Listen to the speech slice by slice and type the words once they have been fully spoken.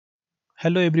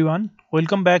Hello everyone,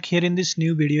 welcome back here in this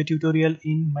new video tutorial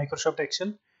in Microsoft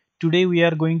Excel. Today we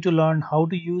are going to learn how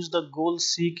to use the goal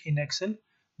seek in Excel.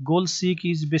 Goal seek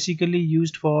is basically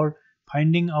used for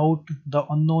finding out the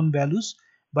unknown values.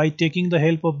 By taking the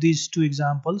help of these two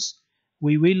examples,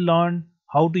 we will learn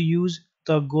how to use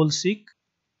the goal seek.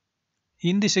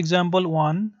 In this example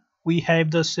 1, we have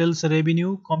the sales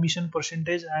revenue, commission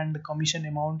percentage and commission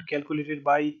amount calculated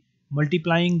by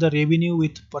multiplying the revenue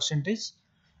with percentage.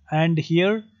 And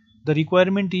here the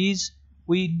requirement is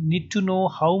we need to know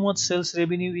how much sales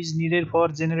revenue is needed for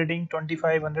generating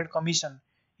 2500 commission.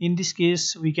 In this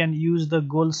case we can use the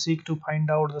goal seek to find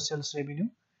out the sales revenue.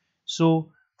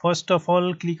 So first of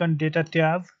all, click on data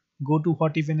tab, go to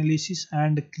what if analysis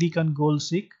and click on goal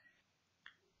seek.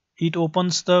 It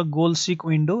opens the goal seek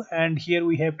window and here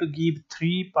we have to give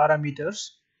 3 parameters.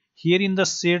 Here in the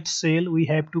set cell we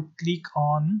have to click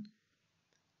on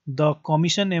the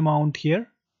commission amount here.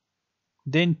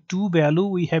 Then to value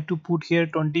we have to put here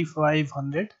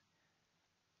 2500,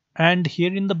 and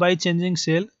here in the by changing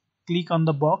cell click on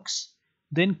the box,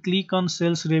 then click on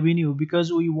sales revenue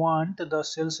because we want the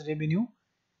sales revenue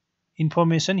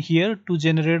information here to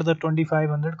generate the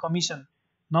 2500 commission.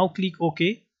 Now click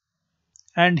OK,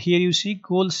 and here you see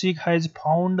goal seek has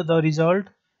found the result.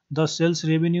 The sales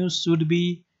revenue should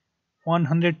be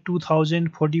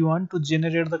 102,041 to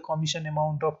generate the commission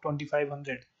amount of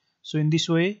 2500. So in this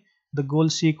way the goal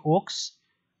seek works.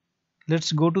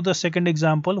 Let's go to the second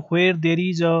example where there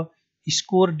is a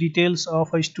score details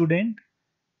of a student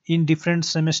in different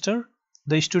semester.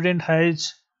 The student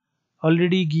has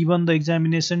already given the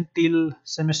examination till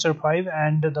semester 5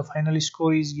 and the final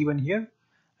score is given here,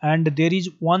 and there is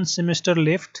one semester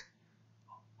left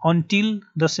until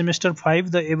the semester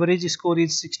 5. The average score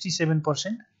is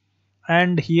 67%,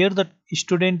 and here the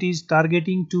student is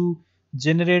targeting to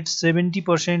generate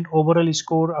 70% overall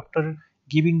score after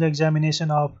giving the examination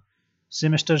of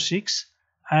semester 6.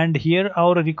 And here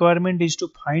our requirement is to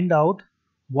find out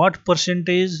what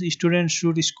percentage students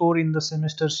should score in the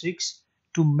semester 6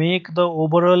 to make the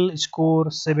overall score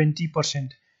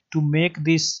 70%. To make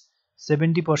this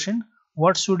 70%,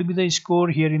 what should be the score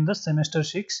here in the semester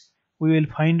 6? We will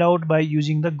find out by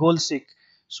using the goal seek.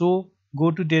 So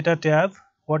go to data tab,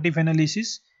 what if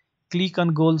analysis, click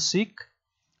on goal seek,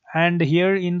 and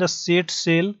here in the set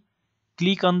cell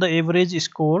click on the average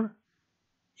score.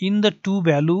 In the to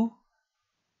value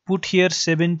put here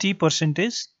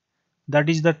 70%, that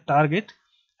is the target,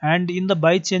 and in the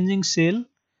by changing cell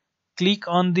click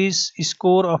on this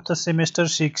score of the semester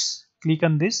 6. Click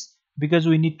on this because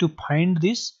we need to find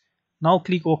this. Now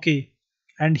click OK,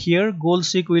 and here goal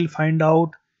seek will find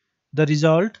out the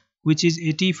result, which is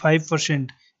 85%.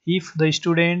 If the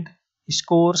student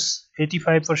scores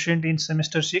 85% in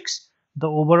semester 6, the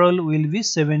overall will be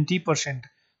 70%.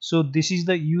 So this is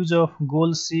the use of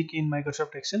goal seek in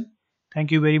Microsoft Excel.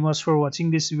 Thank you very much for watching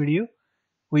this video.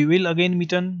 We will again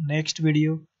meet on next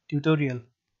video tutorial.